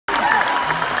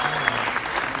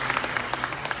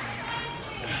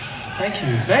Thank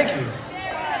you, thank you.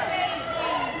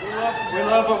 We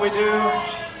love what we do,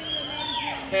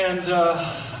 and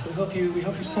we hope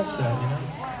you sense that, you know.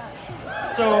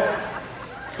 So,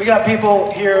 we got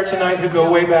people here tonight who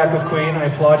go way back with Queen. I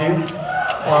applaud you.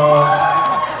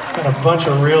 Got a bunch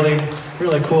of really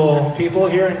cool people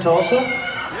here in Tulsa.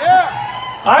 Yeah.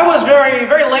 I was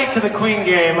very late to the Queen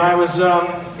game. I was,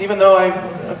 even though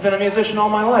I've been a musician all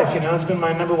my life, you know, it's been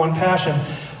my #1 passion.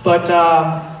 But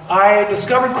I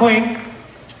discovered Queen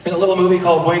in a little movie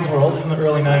called Wayne's World in the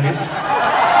early 90s.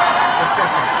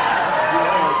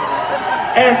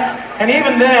 And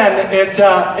even then, it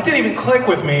didn't even click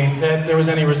with me that there was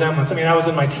any resemblance. I mean, I was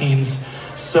in my teens,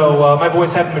 so my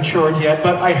voice hadn't matured yet,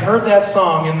 but I heard that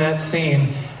song in that scene,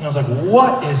 and I was like,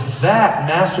 what is that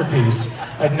masterpiece?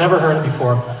 I'd never heard it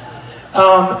before.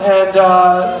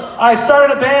 I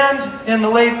started a band in the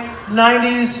late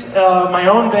 90s, my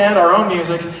own band, our own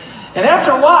music, and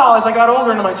after a while, as I got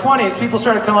older into my 20s, people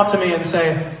started to come up to me and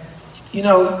say, you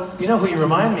know who you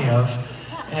remind me of?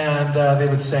 And they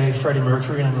would say Freddie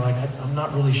Mercury, and I'm like, I'm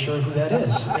not really sure who that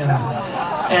is.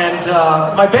 And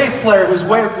my bass player, who's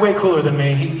way cooler than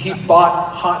me, he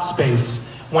bought Hot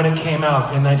Space when it came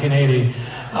out in 1980.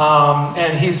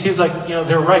 And he's like, you know,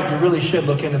 they're right, you really should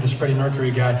look into this Freddie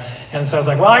Mercury guy. And so I was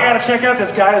like, well, I gotta check out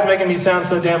this guy who's making me sound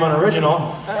so damn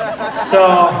unoriginal.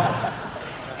 So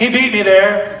he beat me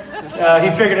there. He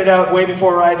figured it out way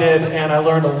before I did, and I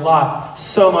learned a lot,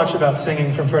 so much about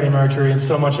singing from Freddie Mercury and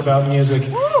so much about music.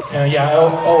 And yeah, I owe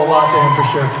a lot to him for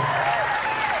sure.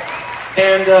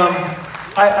 And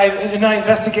in my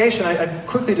investigation, I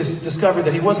quickly discovered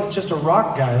that he wasn't just a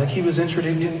rock guy. Like, he was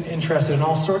interested in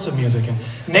all sorts of music, and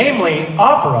namely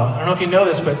opera. I don't know if you know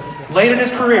this, but late in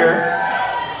his career,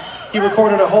 he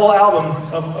recorded a whole album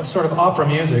of sort of opera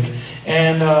music.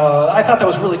 And I thought that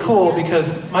was really cool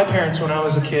because my parents, when I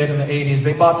was a kid in the 80s,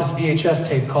 they bought this VHS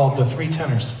tape called The Three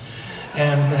Tenors.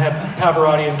 And it had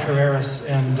Pavarotti and Carreras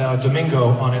and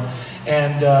Domingo on it.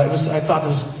 And I thought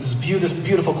this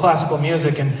beautiful classical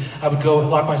music, and I would go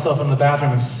lock myself in the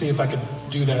bathroom and see if I could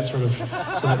do that sort of,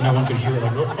 so that no one could hear it.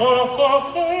 Like,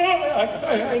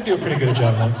 I do a pretty good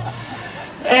job of that.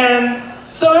 And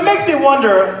so it makes me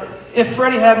wonder, if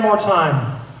Freddie had more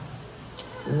time,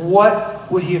 what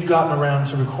would he have gotten around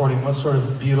to recording? What sort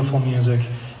of beautiful music?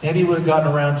 Maybe he would have gotten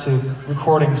around to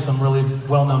recording some really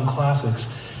well-known classics.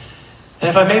 And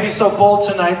if I may be so bold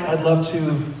tonight, I'd love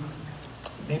to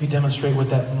maybe demonstrate what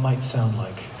that might sound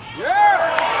like. Yeah!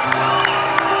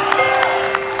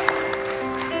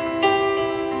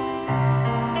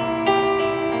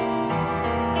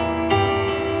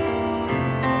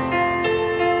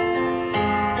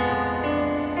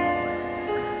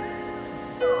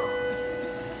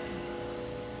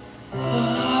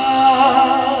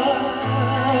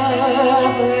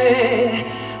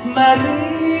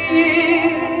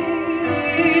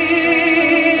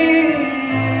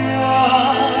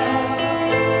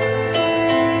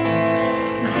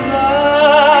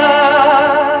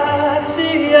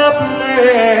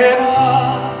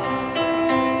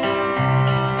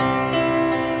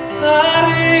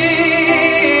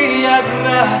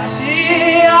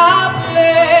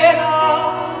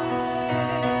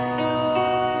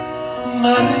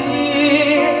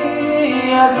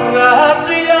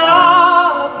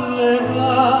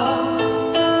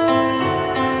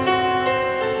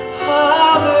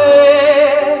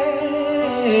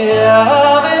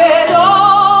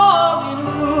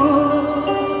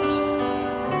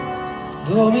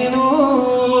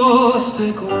 Dominus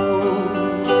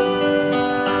tecum,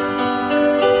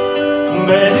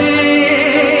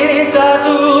 benedicta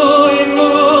tu in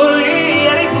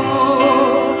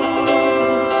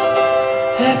mulieribus,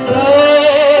 et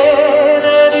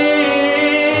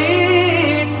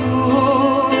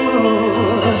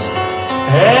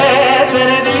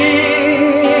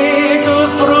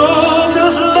benedictus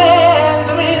fructus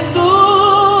ventris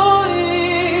tui,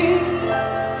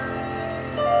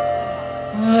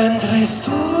 ventris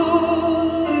tui.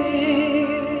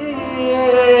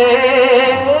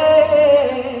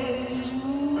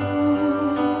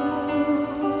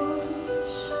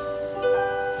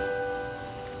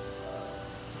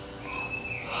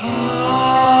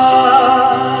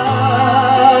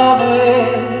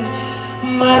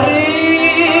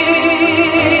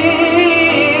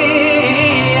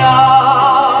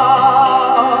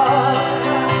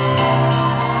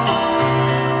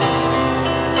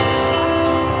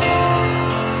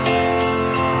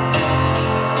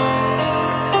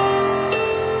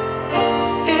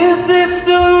 Is this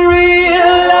the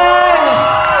real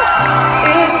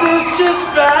life? Is this just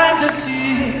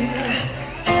fantasy?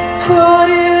 Caught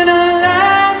in a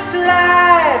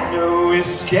landslide, no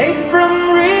escape from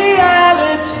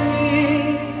reality.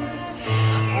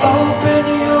 Open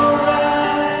your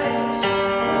eyes.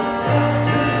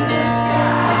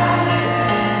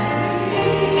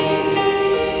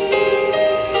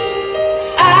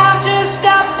 I'm just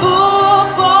a poor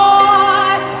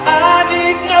boy. I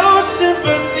need no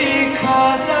sympathy,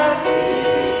 'cause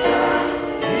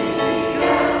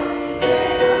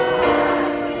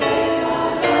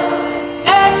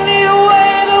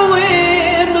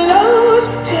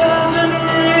doesn't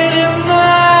really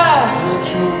matter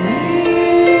to me.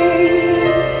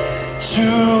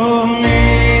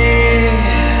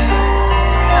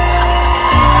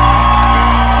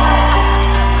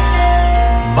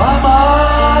 Mama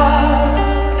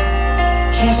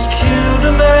just killed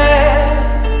a man,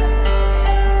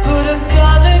 put a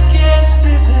gun against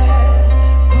his head,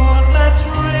 pulled my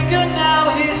trigger, now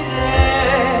he's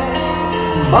dead.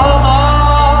 Mama,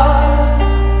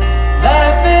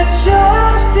 life had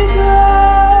just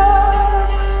begun,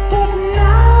 but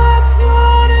now I've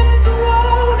gone and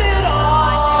thrown it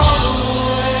all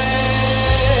away.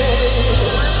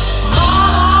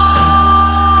 Mama,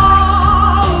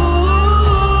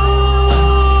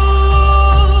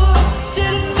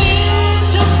 didn't mean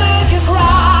to make you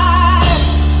cry.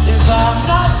 If I'm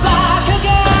not back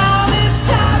again this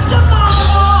time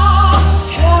tomorrow,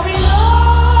 carry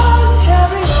on,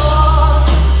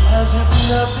 as if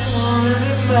nothing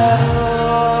really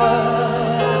matters.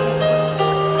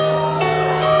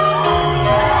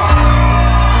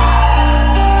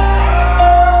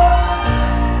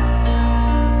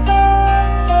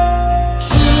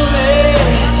 Too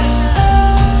late,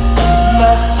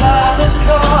 my time has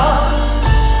come,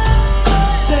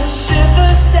 sent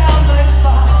shivers down my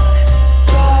spine,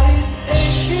 body's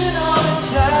aching all the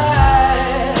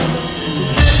time.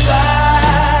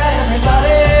 Goodbye,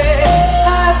 everybody,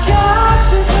 I've got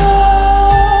to go.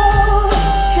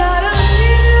 Gotta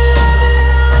live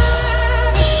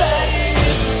if that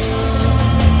is the truth.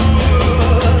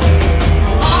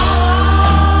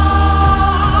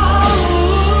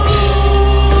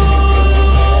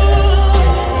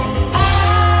 I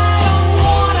don't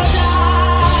wanna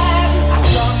die. I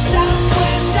sometimes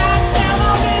wish I'd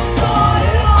never been born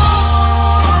at all.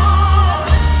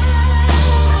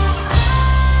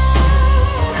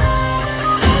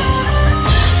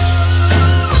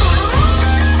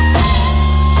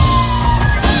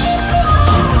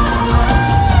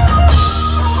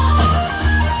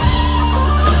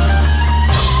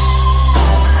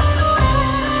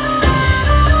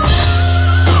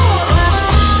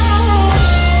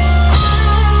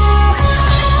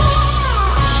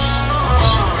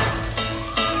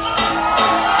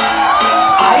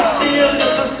 I see a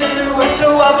little silhouette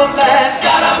of a man.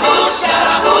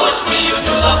 Scaramouche, will you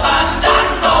do the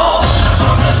fandango?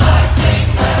 Thunderbolts and lightning,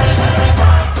 very, very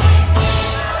frightening.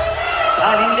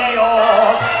 Galileo,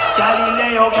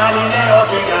 Galileo, Galileo,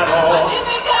 Figaro.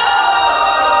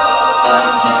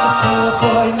 I'm just a poor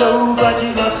boy, nobody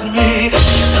loves me.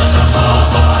 He's just a poor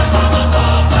boy from a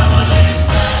poor family,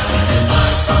 sparing his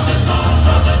life from this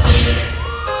monstrosity.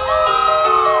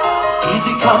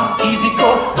 Easy come, easy go,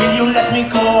 will you let me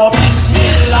go?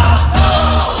 Bismillah. No,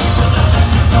 we will not let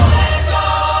you go. Let him go.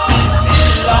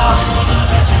 Bismillah. We will not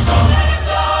let you go. Let him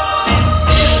go.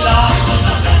 Bismillah. We will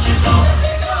not let you go.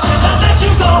 We'll not let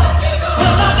you go.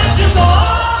 We'll not let you go.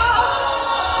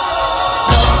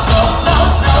 No, no, no,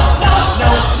 no, no,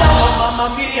 no, no. Mamma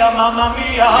mia, mamma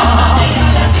mia.